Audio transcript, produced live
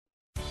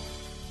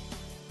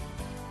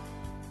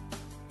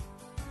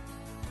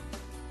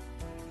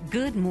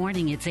Good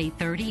morning. It's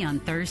 8:30 on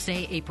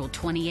Thursday, April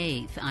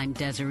 28th. I'm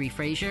Desiree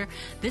Frazier.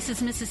 This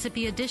is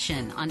Mississippi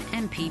Edition on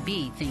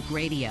MPB Think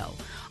Radio.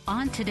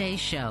 On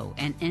today's show,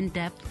 an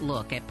in-depth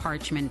look at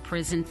Parchman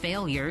prison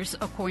failures,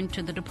 according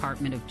to the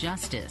Department of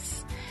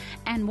Justice,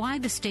 and why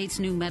the state's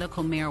new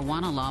medical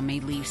marijuana law may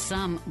leave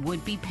some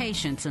would-be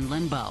patients in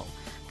limbo.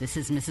 This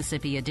is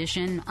Mississippi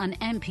Edition on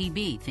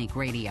MPB Think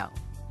Radio.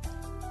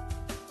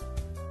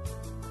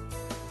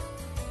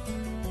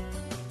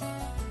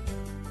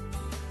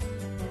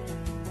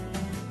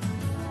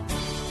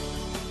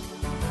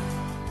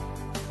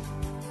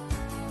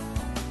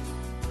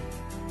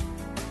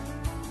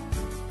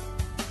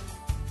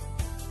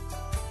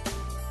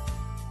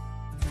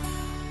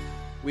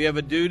 We have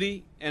a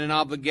duty and an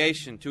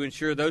obligation to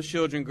ensure those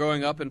children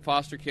growing up in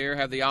foster care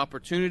have the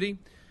opportunity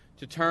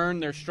to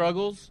turn their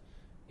struggles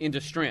into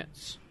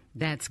strengths.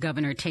 That's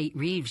Governor Tate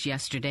Reeves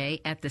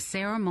yesterday at the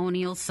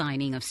ceremonial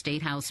signing of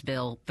State House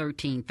Bill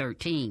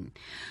 1313.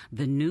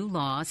 The new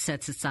law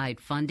sets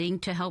aside funding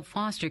to help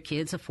foster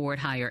kids afford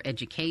higher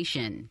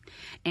education.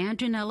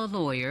 Andronella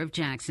Lawyer of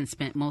Jackson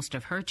spent most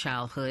of her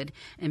childhood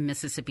in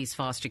Mississippi's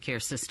foster care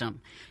system.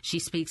 She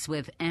speaks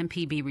with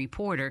MPB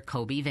reporter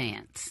Kobe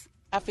Vance.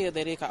 I feel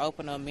that it can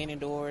open up many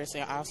doors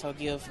and also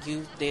give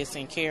youth that's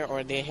in care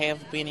or that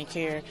have been in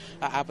care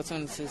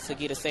opportunities to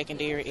get a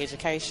secondary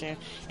education,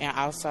 and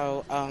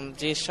also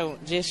just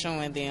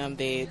showing them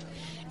that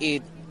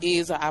it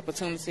is an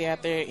opportunity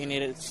out there and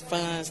it is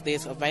funds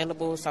that's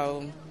available.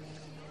 So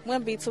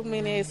wouldn't be too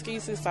many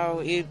excuses.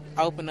 So it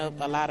opened up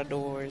a lot of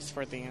doors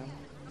for them.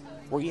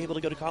 Were you able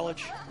to go to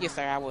college? Yes,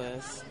 sir, I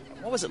was.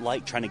 What was it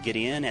like trying to get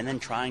in and then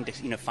trying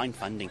to find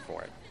funding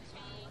for it?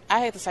 I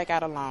had to take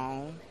out a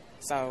loan.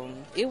 So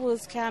it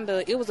was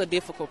a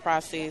difficult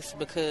process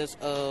because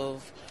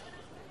of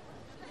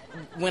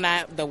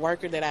the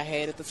worker that I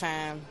had at the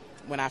time.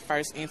 When I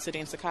first entered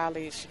into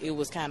college, it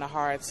was kind of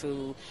hard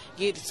to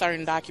get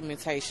certain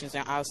documentations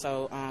and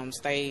also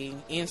stay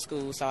in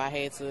school. So I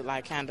had to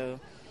kind of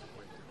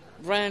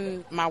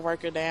run my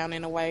worker down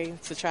in a way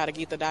to try to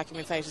get the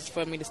documentations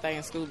for me to stay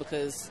in school,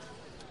 because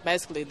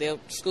basically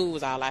school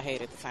was all I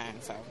had at the time.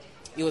 So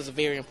it was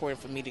very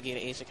important for me to get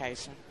an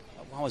education.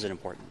 Why was it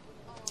important?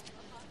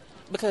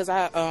 Because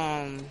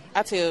I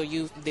tell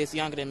youth that's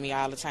younger than me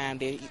all the time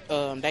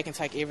that they can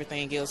take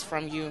everything else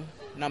from you,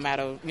 no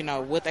matter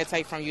what they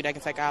take from you. They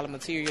can take all the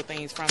material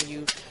things from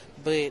you,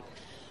 but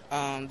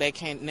they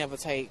can't never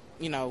take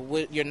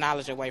your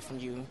knowledge away from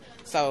you.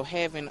 So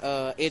having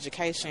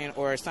education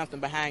or something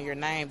behind your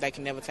name, they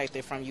can never take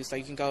that from you. So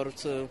you can go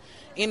to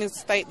any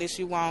state that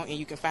you want and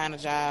you can find a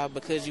job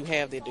because you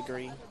have that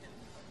degree.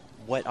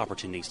 What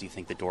opportunities do you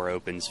think the door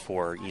opens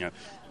for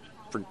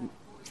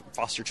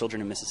foster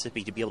children in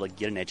Mississippi to be able to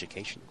get an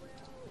education?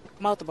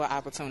 Multiple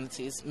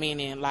opportunities,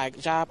 meaning like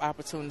job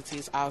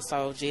opportunities,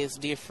 also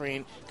just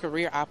different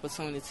career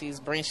opportunities,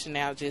 branching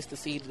out just to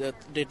see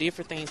the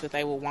different things that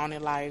they will want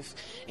in life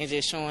and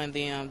just showing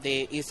them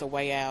that it's a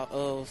way out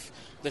of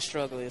the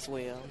struggle as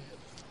well.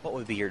 What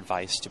would be your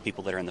advice to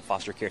people that are in the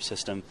foster care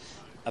system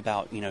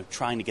about,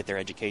 trying to get their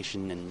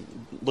education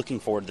and looking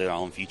forward to their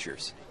own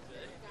futures?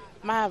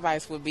 My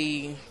advice would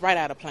be write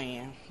out a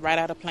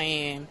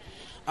plan.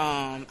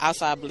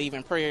 Also, I believe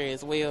in prayer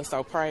as well,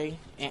 so pray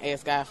and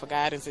ask God for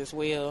guidance as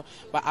well,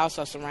 but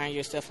also surround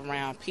yourself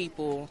around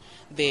people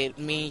that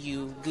mean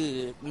you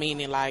good,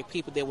 meaning like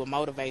people that will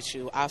motivate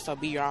you. Also,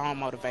 be your own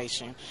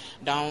motivation.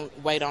 Don't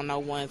wait on no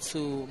one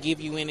to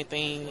give you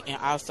anything,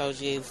 and also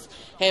just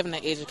having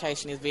an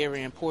education is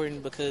very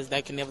important because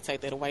they can never take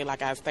that away,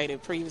 like I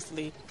stated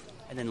previously.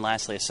 And then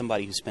lastly, as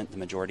somebody who spent the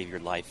majority of your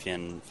life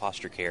in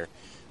foster care,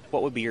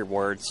 what would be your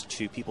words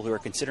to people who are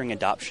considering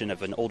adoption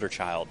of an older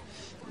child?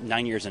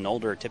 9 years and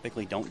older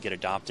typically don't get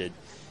adopted,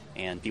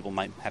 and people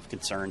might have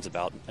concerns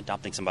about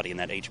adopting somebody in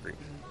that age group.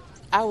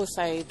 I would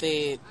say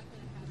that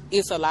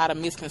it's a lot of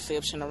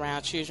misconception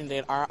around children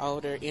that are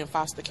older in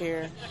foster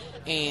care,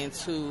 and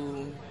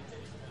to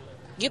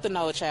get to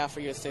know a child for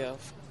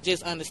yourself.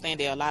 Just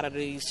understand that a lot of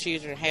these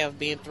children have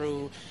been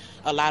through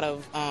a lot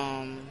of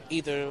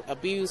either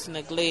abuse,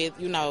 neglect,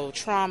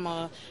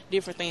 trauma,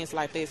 different things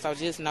like that. So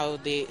just know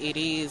that it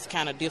is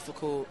kind of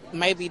difficult,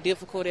 maybe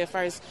difficult at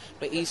first,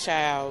 but each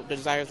child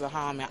deserves a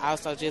home. And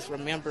also just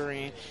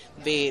remembering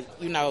that,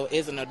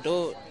 as an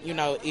adult,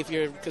 if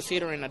you're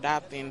considering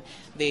adopting,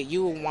 that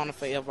you will want a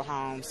forever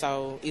home.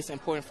 So it's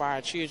important for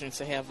our children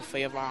to have a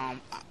forever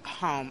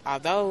home.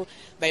 Although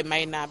they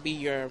may not be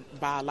your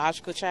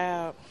biological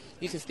child,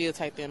 you can still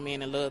take them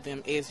in and love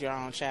them as your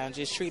own child.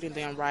 Just treating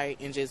them right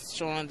and just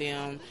showing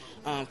them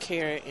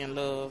care and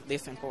love,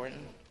 that's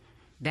important.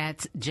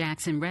 That's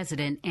Jackson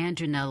resident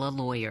Andronella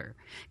Lawyer.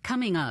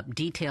 Coming up,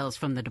 details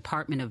from the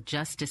Department of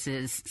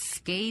Justice's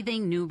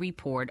scathing new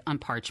report on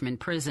Parchman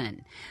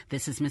Prison.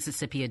 This is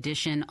Mississippi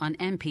Edition on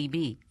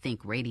MPB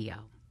Think Radio.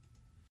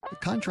 Did a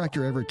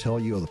contractor ever tell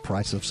you the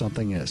price of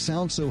something and it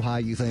sounds so high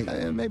you think,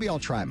 maybe I'll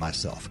try it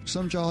myself?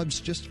 Some jobs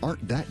just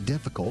aren't that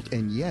difficult,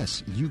 and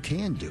yes, you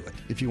can do it.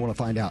 If you want to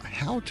find out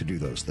how to do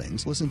those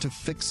things, listen to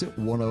Fix It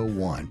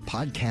 101,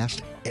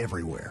 podcast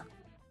everywhere.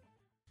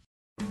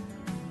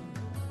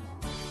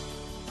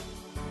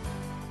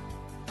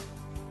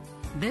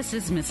 This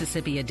is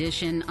Mississippi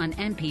Edition on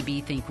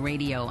MPB Think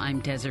Radio. I'm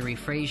Desiree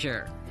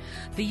Frazier.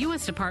 The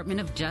U.S.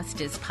 Department of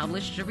Justice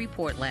published a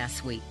report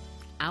last week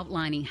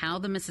outlining how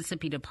the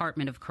Mississippi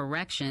Department of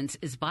Corrections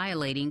is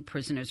violating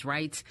prisoners'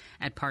 rights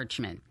at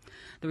Parchman.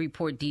 The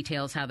report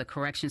details how the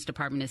Corrections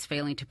Department is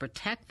failing to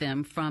protect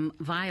them from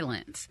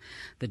violence.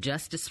 The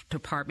Justice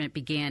Department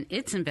began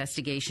its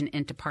investigation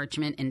into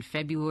Parchman in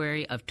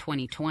February of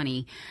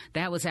 2020.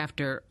 That was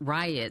after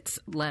riots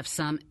left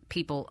some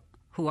people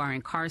who are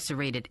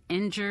incarcerated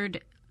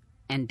injured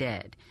and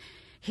dead.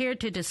 Here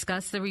to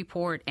discuss the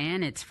report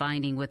and its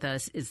finding with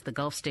us is the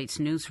Gulf States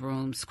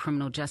Newsroom's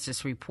criminal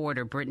justice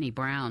reporter, Brittany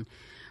Brown.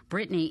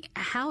 Brittany,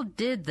 how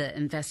did the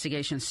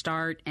investigation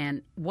start,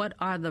 and what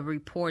are the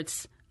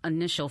report's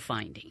initial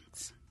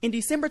findings? In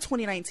December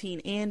 2019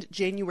 and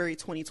January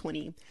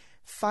 2020,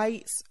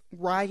 fights,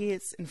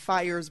 riots, and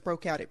fires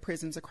broke out at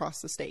prisons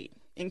across the state,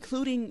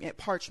 including at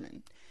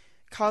Parchman,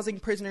 causing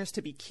prisoners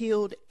to be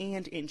killed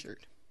and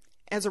injured.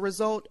 As a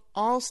result,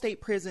 all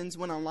state prisons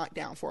went on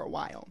lockdown for a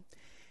while.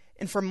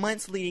 And for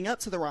months leading up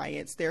to the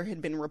riots, there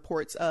had been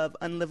reports of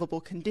unlivable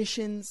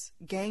conditions,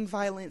 gang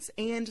violence,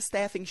 and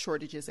staffing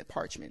shortages at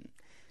Parchman.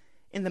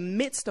 In the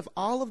midst of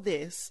all of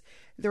this,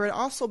 there had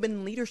also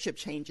been leadership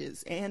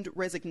changes and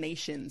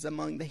resignations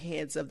among the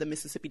heads of the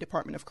Mississippi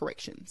Department of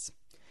Corrections.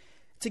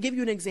 To give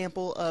you an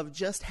example of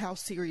just how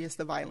serious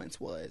the violence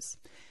was,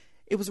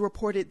 it was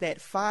reported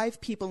that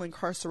 5 people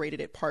incarcerated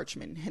at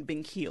Parchman had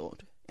been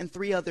killed, and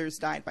 3 others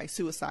died by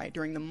suicide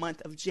during the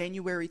month of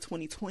January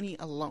 2020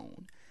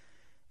 alone.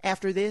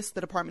 After this,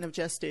 the Department of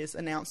Justice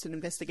announced an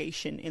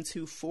investigation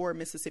into 4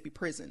 Mississippi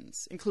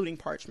prisons, including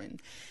Parchman,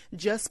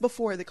 just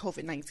before the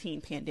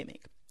COVID-19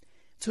 pandemic.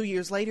 2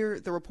 years later,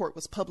 the report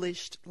was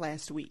published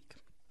last week.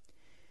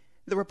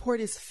 The report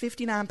is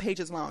 59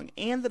 pages long,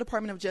 and the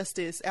Department of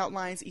Justice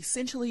outlines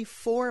essentially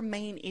 4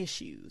 main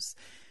issues: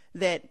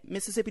 that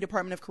Mississippi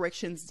Department of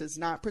Corrections does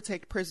not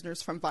protect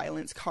prisoners from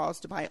violence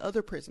caused by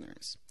other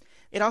prisoners.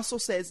 It also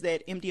says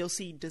that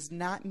MDOC does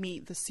not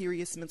meet the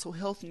serious mental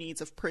health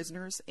needs of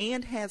prisoners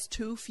and has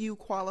too few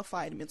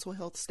qualified mental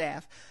health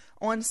staff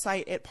on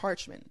site at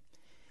Parchman.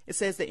 It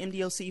says that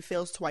MDOC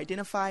fails to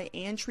identify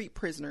and treat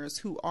prisoners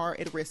who are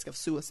at risk of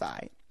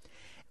suicide.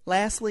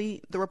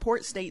 Lastly, the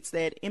report states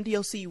that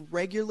MDOC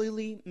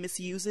regularly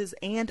misuses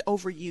and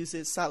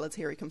overuses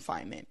solitary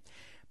confinement,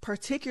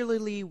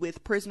 particularly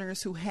with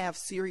prisoners who have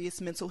serious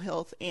mental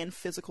health and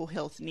physical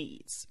health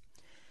needs.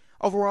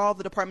 Overall,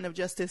 the Department of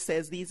Justice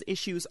says these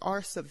issues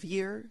are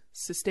severe,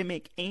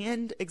 systemic,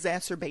 and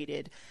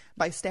exacerbated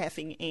by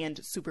staffing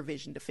and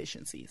supervision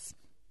deficiencies.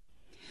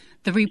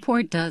 The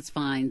report does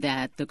find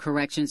that the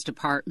Corrections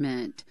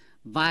Department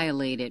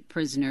violated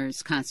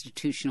prisoners'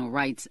 constitutional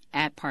rights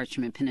at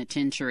Parchman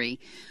Penitentiary.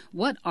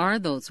 What are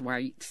those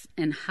rights,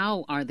 and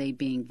how are they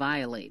being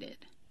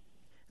violated?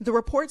 The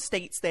report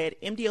states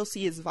that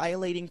MDOC is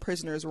violating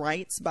prisoners'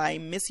 rights by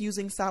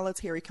misusing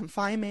solitary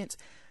confinement,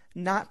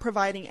 not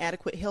providing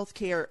adequate health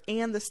care,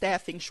 and the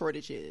staffing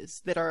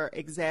shortages that are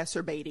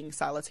exacerbating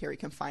solitary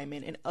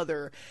confinement and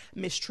other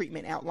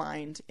mistreatment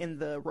outlined in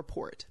the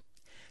report.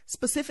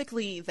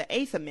 Specifically, the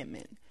 8th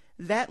Amendment,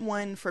 that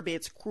one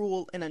forbids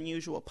cruel and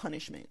unusual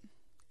punishment.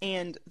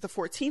 And the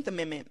 14th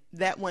Amendment,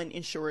 that one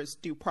ensures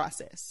due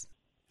process.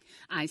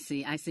 I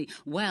see.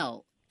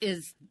 Well,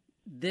 is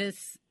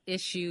this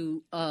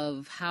issue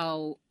of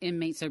how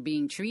inmates are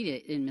being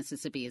treated in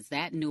Mississippi, is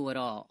that new at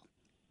all?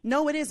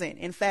 No, it isn't.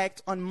 In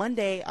fact, on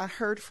Monday, I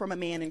heard from a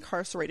man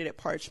incarcerated at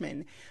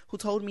Parchman who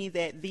told me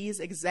that these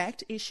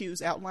exact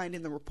issues outlined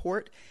in the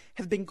report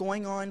have been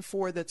going on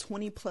for the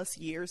 20-plus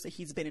years that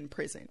he's been in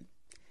prison.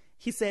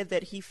 He said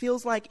that he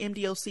feels like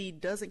MDOC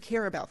doesn't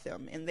care about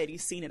them and that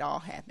he's seen it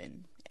all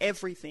happen,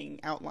 everything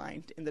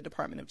outlined in the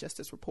Department of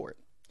Justice report.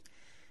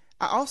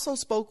 I also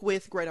spoke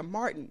with Greta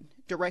Martin,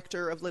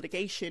 Director of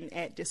Litigation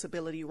at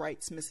Disability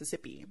Rights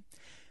Mississippi.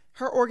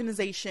 Her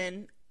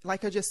organization,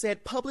 like I just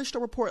said, published a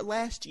report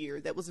last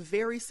year that was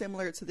very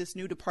similar to this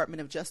new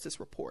Department of Justice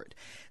report,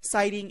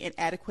 citing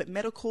inadequate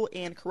medical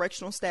and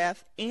correctional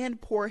staff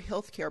and poor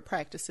health care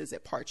practices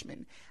at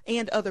Parchman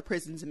and other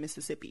prisons in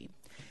Mississippi.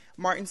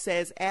 Martin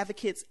says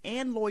advocates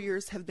and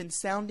lawyers have been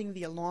sounding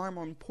the alarm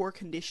on poor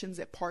conditions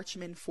at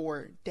Parchman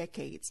for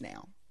decades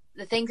now.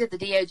 The things that the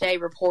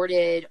DOJ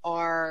reported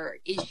are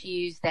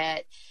issues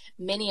that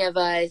many of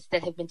us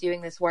that have been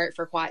doing this work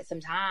for quite some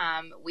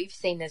time, we've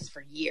seen this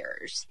for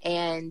years.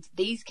 And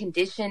these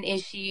condition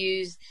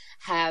issues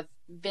have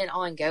been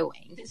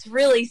ongoing. It's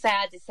really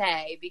sad to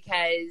say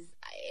because,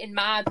 in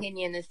my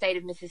opinion, the state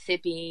of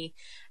Mississippi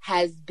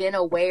has been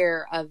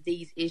aware of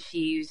these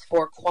issues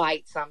for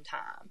quite some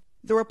time.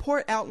 The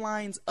report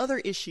outlines other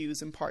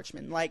issues in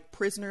Parchman, like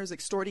prisoners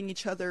extorting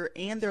each other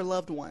and their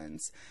loved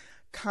ones,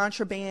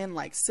 contraband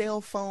like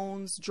cell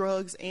phones,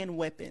 drugs, and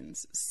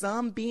weapons,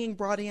 some being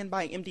brought in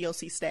by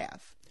MDOC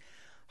staff,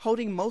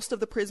 holding most of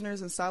the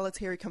prisoners in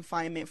solitary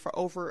confinement for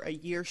over a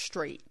year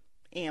straight,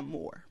 and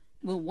more.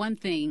 Well, one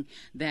thing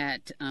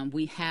that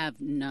we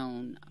have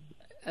known,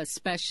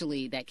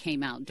 especially that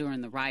came out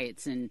during the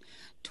riots in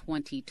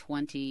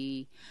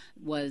 2020,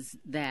 was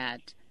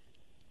that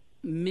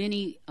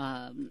many,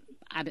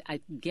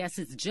 I guess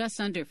it's just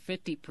under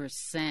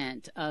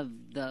 50% of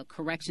the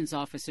corrections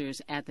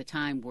officers at the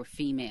time were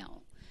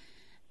female.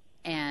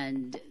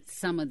 And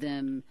some of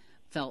them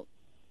felt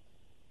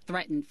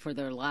threatened for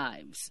their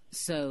lives.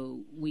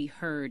 So we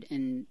heard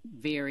in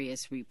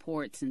various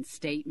reports and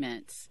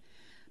statements,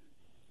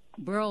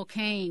 Burl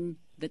Cain,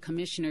 the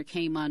commissioner,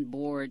 came on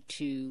board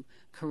to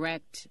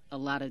correct a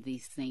lot of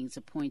these things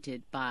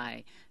appointed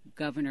by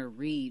Governor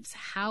Reeves.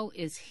 How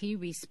is he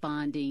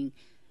responding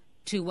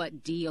to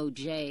what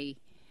DOJ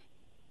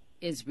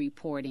is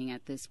reporting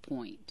at this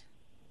point?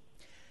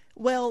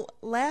 Well,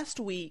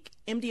 last week,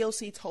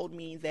 MDOC told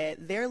me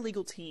that their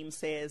legal team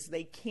says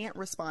they can't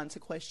respond to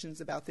questions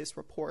about this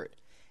report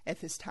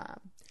at this time.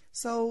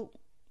 So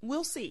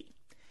we'll see.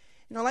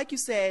 You know, like you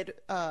said,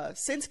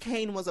 since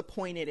Cain was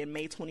appointed in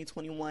May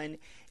 2021,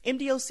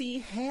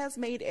 MDOC has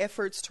made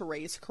efforts to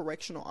raise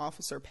correctional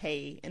officer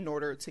pay in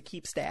order to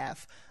keep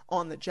staff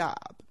on the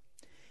job.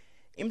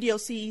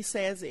 MDOC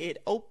says it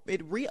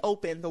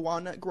reopened the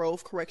Walnut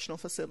Grove Correctional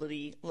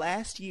Facility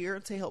last year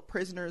to help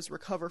prisoners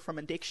recover from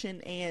addiction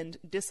and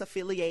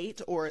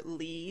disaffiliate or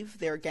leave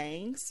their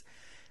gangs.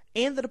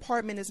 And the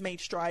department has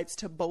made strides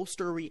to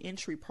bolster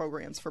reentry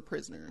programs for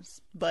prisoners.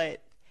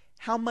 But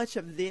how much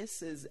of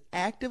this is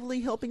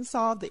actively helping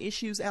solve the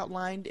issues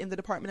outlined in the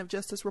Department of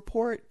Justice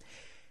report?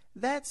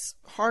 That's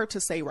hard to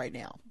say right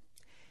now.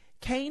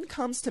 Cain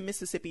comes to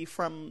Mississippi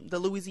from the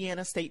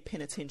Louisiana State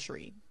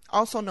Penitentiary,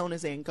 also known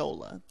as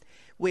Angola,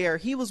 where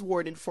he was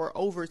warden for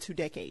over 2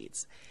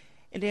 decades.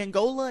 And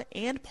Angola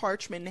and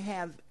Parchman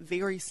have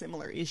very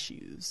similar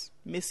issues: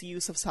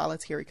 misuse of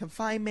solitary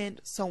confinement,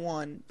 so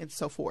on and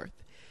so forth.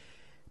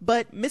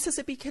 But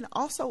Mississippi can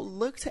also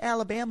look to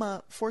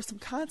Alabama for some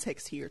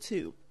context here,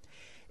 too.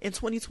 In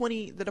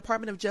 2020, the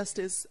Department of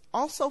Justice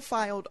also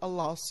filed a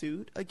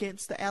lawsuit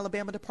against the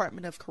Alabama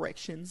Department of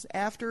Corrections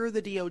after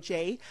the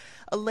DOJ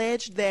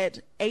alleged that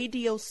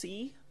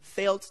ADOC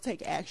failed to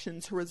take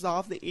action to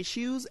resolve the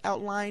issues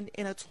outlined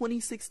in a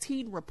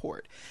 2016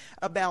 report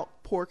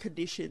about poor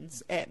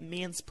conditions at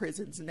men's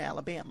prisons in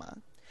Alabama.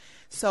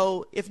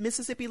 So if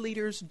Mississippi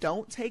leaders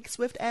don't take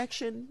swift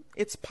action,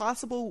 it's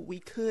possible we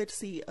could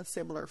see a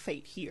similar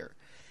fate here.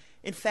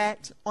 In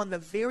fact, on the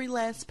very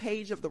last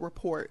page of the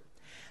report,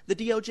 the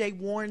DOJ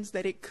warns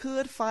that it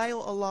could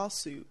file a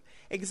lawsuit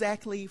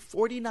exactly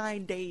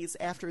 49 days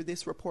after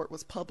this report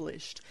was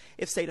published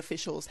if state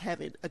officials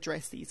haven't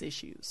addressed these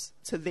issues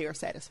to their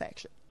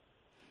satisfaction.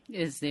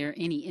 Is there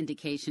any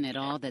indication at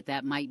all that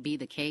that might be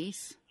the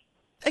case?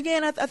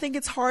 Again, I think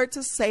it's hard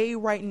to say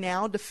right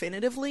now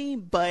definitively,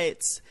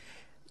 but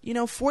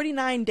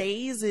 49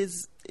 days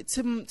is,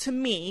 to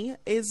me,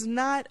 is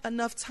not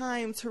enough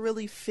time to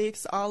really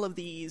fix all of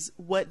these,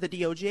 what the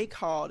DOJ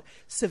called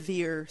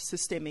severe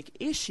systemic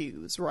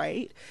issues,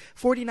 right?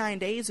 49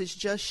 days is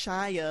just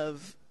shy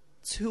of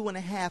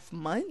 2.5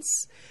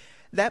 months.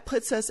 That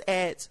puts us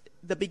at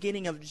the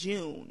beginning of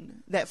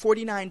June. That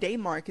 49-day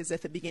mark is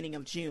at the beginning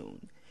of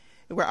June.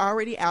 We're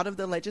already out of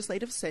the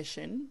legislative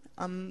session.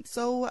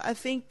 So I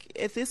think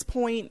at this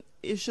point,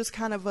 it's just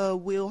kind of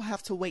we'll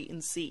have to wait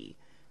and see.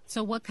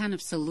 So what kind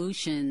of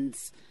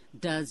solutions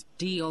does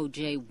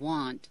DOJ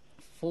want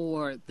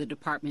for the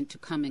department to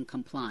come in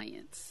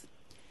compliance?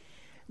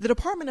 The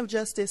Department of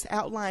Justice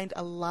outlined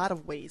a lot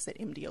of ways that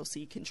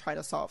MDOC can try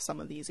to solve some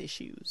of these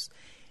issues.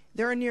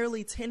 There are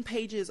nearly 10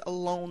 pages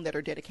alone that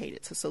are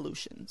dedicated to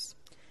solutions.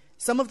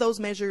 Some of those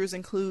measures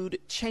include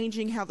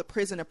changing how the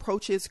prison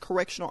approaches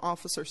correctional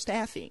officer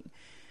staffing.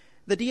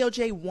 The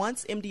DOJ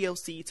wants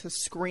MDOC to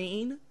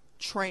screen,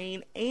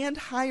 train, and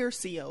hire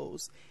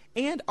COs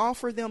and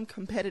offer them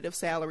competitive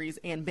salaries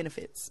and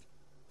benefits.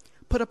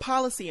 Put a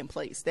policy in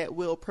place that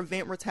will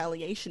prevent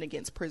retaliation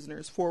against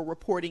prisoners for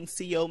reporting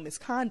CO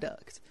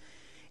misconduct.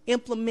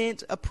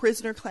 Implement a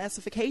prisoner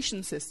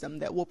classification system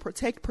that will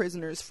protect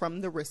prisoners from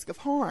the risk of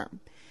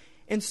harm.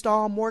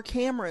 Install more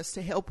cameras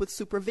to help with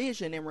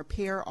supervision and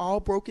repair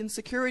all broken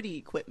security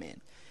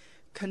equipment.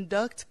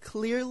 Conduct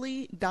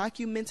clearly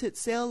documented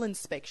cell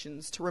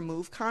inspections to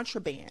remove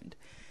contraband.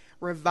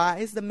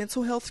 Revise the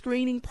mental health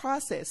screening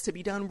process to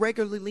be done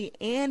regularly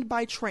and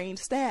by trained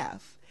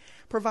staff.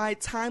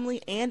 Provide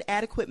timely and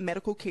adequate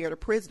medical care to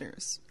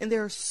prisoners. And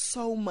there's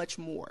so much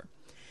more.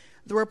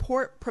 The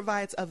report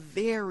provides a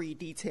very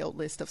detailed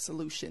list of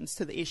solutions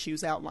to the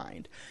issues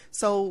outlined.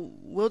 So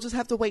we'll just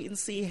have to wait and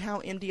see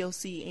how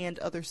MDOC and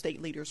other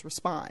state leaders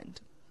respond.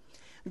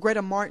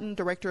 Greta Martin,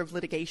 Director of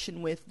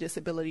Litigation with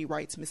Disability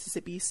Rights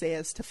Mississippi,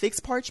 says to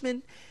fix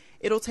Parchman,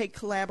 it'll take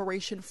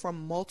collaboration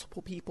from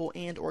multiple people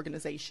and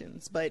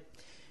organizations, but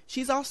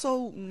she's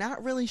also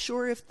not really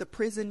sure if the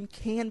prison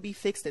can be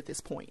fixed at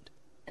this point.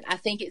 I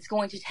think it's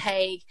going to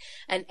take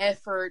an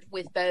effort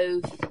with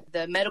both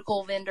the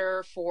medical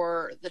vendor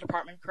for the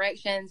Department of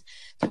Corrections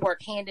to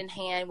work hand in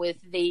hand with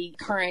the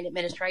current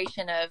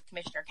administration of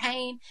Commissioner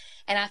Cain.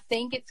 And I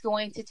think it's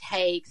going to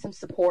take some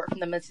support from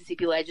the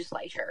Mississippi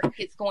legislature.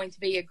 It's going to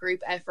be a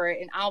group effort.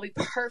 And I'll be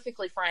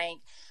perfectly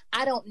frank,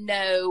 I don't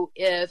know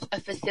if a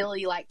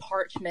facility like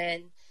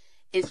Parchman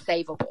is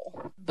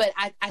savable. But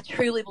I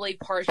truly believe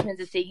Parchman's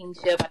a sinking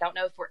ship. I don't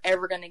know if we're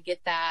ever going to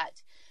get that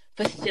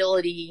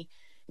facility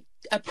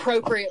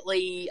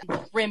appropriately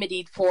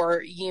remedied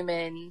for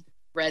human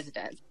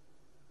residents.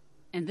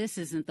 And this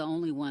isn't the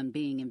only one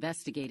being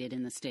investigated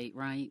in the state,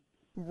 right?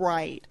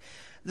 Right.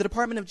 The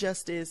Department of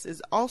Justice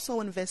is also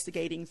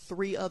investigating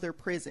 3 other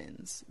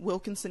prisons: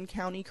 Wilkinson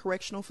County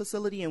Correctional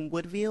Facility in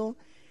Woodville,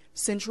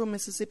 Central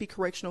Mississippi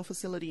Correctional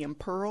Facility in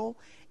Pearl,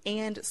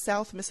 and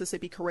South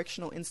Mississippi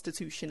Correctional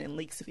Institution in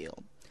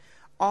Leakesville.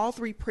 All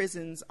 3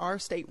 prisons are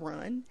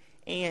state-run,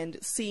 and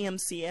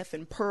CMCF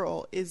in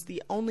Pearl is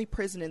the only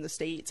prison in the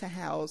state to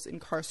house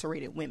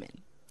incarcerated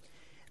women.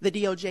 The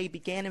DOJ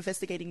began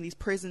investigating these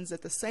prisons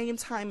at the same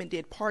time it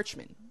did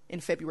Parchman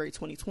in February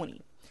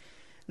 2020.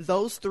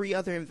 Those 3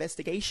 other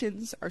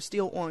investigations are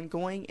still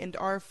ongoing and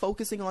are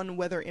focusing on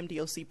whether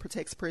MDOC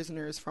protects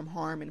prisoners from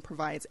harm and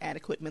provides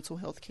adequate mental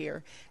health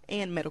care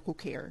and medical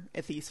care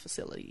at these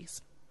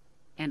facilities.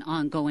 An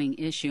ongoing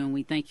issue, and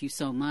we thank you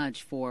so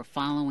much for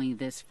following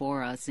this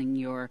for us in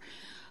your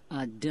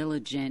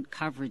diligent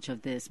coverage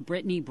of this.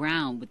 Brittany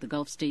Brown with the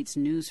Gulf States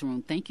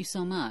Newsroom, thank you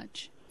so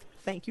much.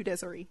 Thank you,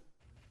 Desiree.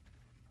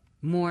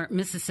 More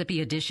Mississippi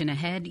Edition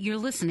ahead. You're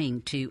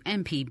listening to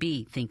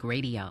MPB Think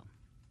Radio.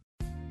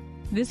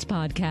 This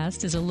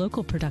podcast is a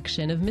local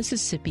production of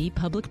Mississippi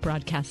Public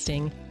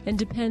Broadcasting and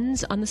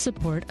depends on the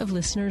support of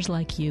listeners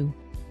like you.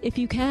 If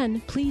you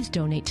can, please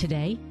donate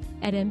today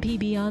at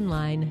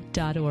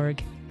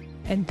mpbonline.org.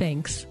 And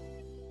thanks.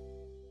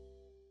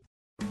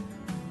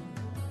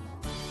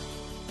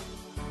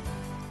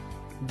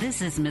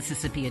 This is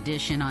Mississippi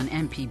Edition on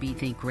MPB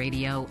Think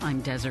Radio.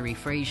 I'm Desiree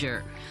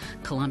Frazier.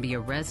 Columbia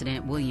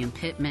resident William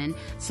Pittman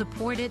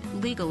supported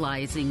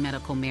legalizing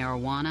medical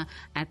marijuana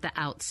at the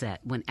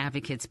outset when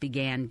advocates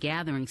began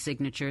gathering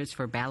signatures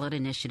for ballot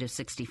Initiative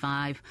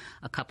 65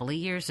 a couple of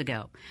years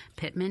ago.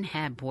 Pittman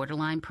has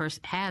borderline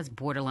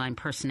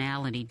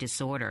personality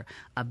disorder,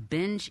 a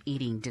binge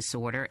eating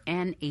disorder,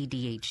 and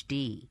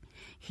ADHD.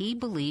 He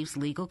believes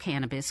legal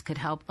cannabis could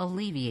help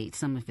alleviate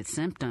some of its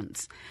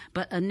symptoms.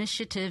 But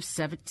Initiative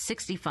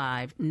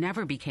 65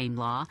 never became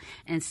law.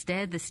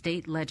 Instead, the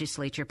state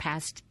legislature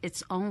passed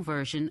its own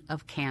version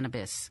of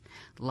cannabis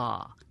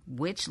law,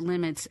 which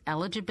limits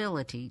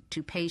eligibility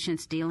to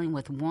patients dealing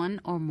with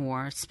one or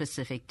more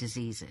specific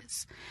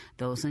diseases.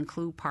 Those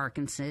include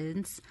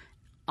Parkinson's,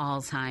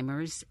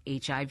 Alzheimer's,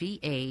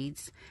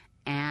 HIV/AIDS,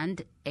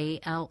 and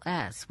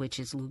ALS, which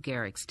is Lou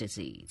Gehrig's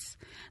disease.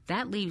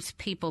 That leaves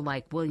people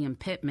like William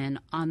Pittman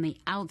on the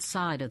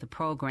outside of the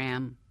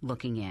program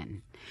looking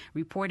in.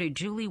 Reporter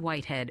Julie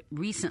Whitehead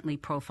recently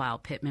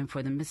profiled Pittman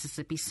for the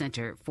Mississippi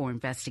Center for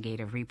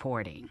Investigative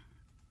Reporting.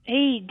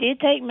 He did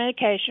take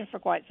medication for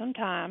quite some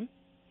time.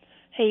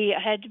 He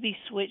had to be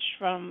switched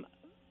from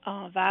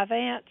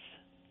Vyvanse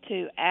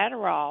to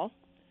Adderall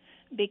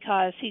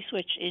because he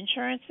switched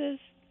insurances,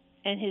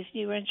 and his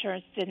new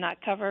insurance did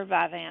not cover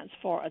Vyvanse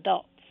for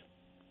adults.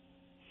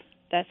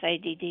 That's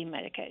ADD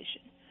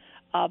medication.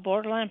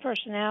 Borderline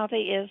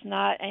personality is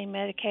not a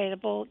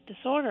medicatable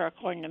disorder,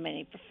 according to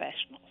many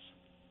professionals.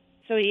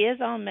 So he is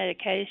on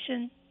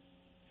medication,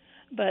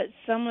 but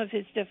some of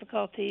his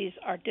difficulties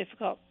are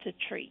difficult to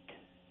treat.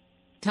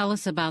 Tell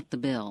us about the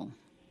bill.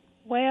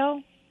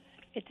 Well,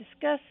 it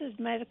discusses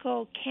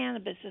medical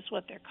cannabis, is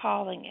what they're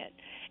calling it,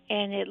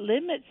 and it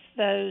limits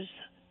those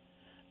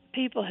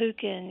people who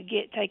can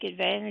take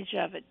advantage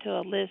of it to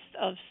a list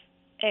of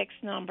X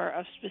number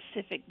of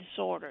specific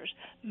disorders,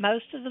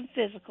 most of them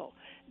physical.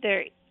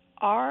 There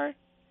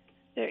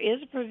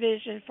is a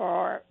provision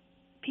for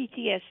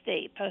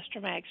PTSD,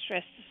 post-traumatic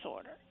stress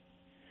disorder,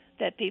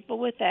 that people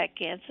with that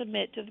can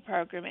submit to the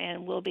program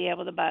and will be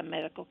able to buy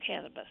medical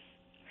cannabis.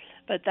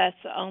 But that's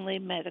the only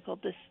mental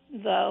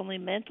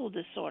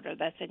disorder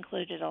that's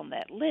included on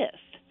that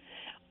list.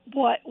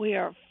 What we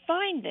are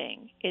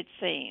finding, it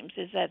seems,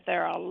 is that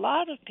there are a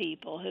lot of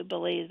people who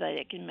believe that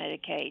it can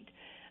medicate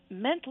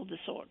mental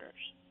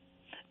disorders.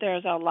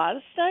 There's a lot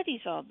of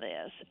studies on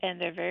this,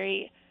 and they're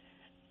very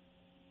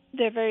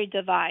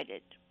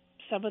divided.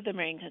 Some of them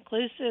are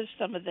inconclusive.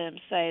 Some of them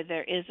say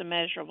there is a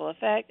measurable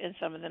effect, and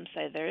some of them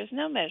say there is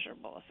no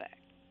measurable effect.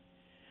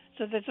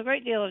 So there's a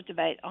great deal of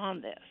debate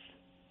on this.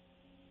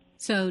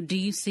 So do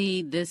you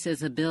see this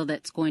as a bill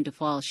that's going to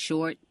fall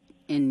short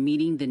in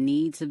meeting the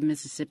needs of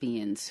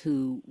Mississippians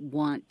who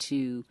want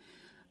to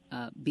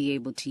be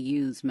able to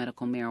use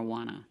medical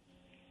marijuana?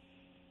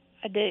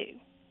 I do.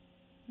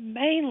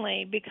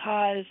 Mainly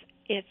because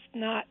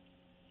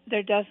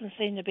there doesn't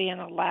seem to be an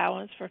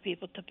allowance for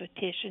people to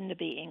petition to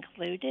be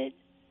included.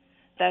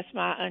 That's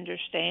my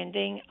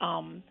understanding,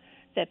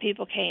 that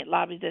people can't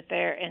lobby that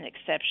they're an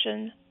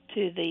exception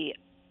to the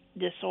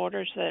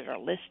disorders that are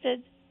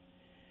listed,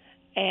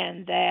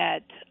 and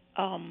that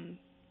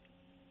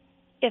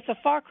it's a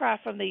far cry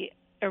from the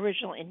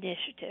original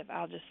initiative,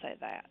 I'll just say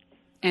that.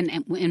 And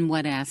in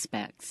what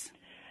aspects?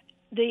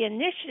 The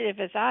initiative,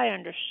 as I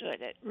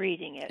understood it,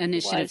 reading it,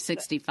 Initiative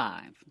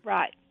 65.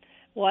 Right,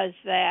 was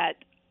that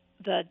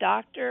the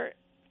doctor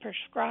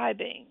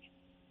prescribing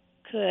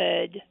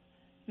could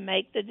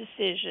make the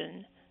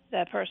decision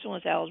that person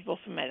was eligible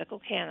for medical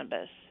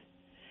cannabis,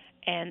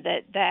 and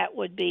that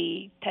would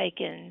be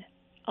taken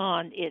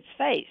on its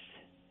face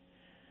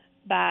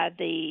by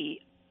the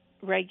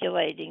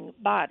regulating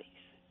bodies,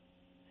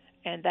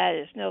 and that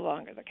is no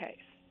longer the case.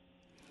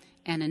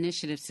 And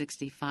Initiative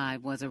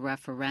 65 was a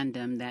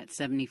referendum that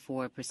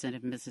 74%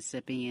 of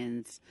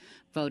Mississippians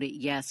voted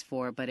yes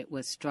for, but it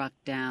was struck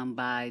down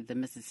by the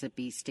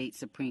Mississippi State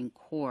Supreme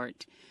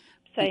Court,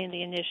 saying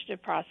the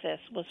initiative process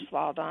was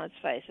flawed on its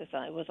face.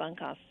 It was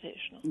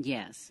unconstitutional.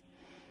 Yes.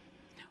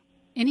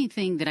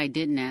 Anything that I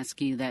didn't ask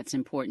you that's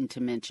important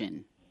to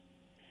mention?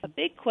 A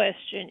big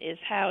question is,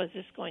 how is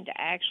this going to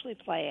actually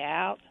play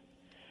out?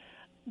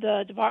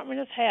 The Department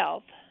of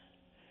Health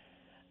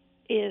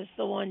is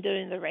the one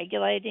doing the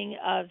regulating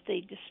of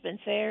the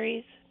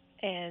dispensaries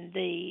and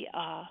the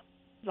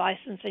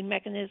licensing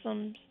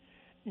mechanisms.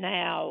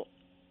 Now,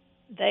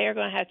 they are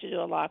going to have to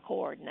do a lot of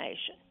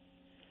coordination.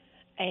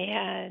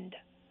 And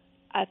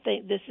I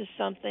think this is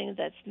something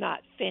that's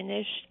not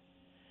finished.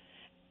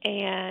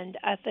 And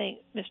I think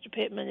Mr.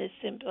 Pittman is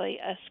simply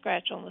a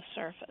scratch on the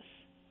surface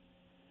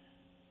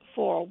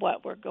for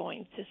what we're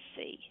going to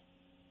see.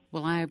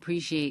 Well, I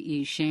appreciate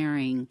you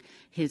sharing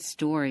his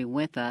story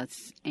with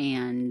us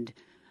and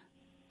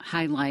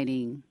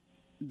highlighting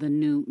the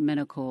new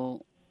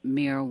medical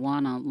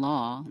marijuana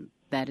law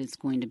that is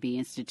going to be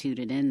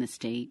instituted in the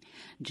state.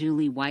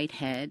 Julie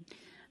Whitehead,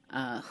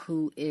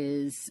 who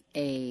is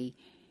a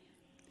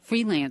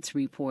freelance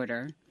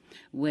reporter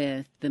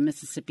with the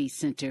Mississippi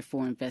Center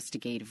for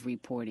Investigative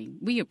Reporting.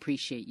 We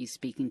appreciate you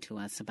speaking to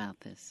us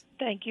about this.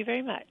 Thank you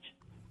very much.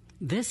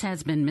 This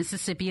has been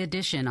Mississippi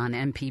Edition on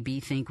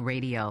MPB Think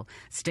Radio.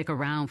 Stick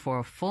around for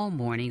a full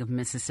morning of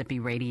Mississippi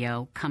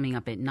Radio. Coming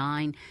up at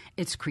 9,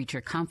 it's Creature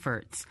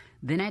Comforts.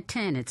 Then at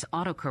 10, it's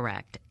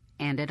Autocorrect.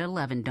 And at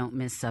 11, don't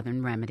miss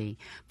Southern Remedy.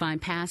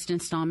 Find past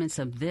installments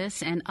of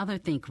this and other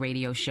Think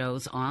Radio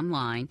shows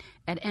online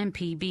at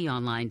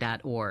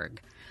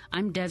mpbonline.org.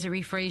 I'm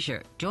Desiree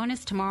Frazier. Join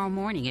us tomorrow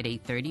morning at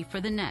 8:30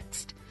 for the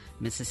next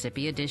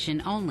Mississippi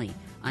Edition only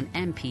on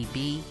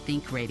MPB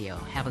Think Radio.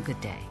 Have a good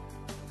day.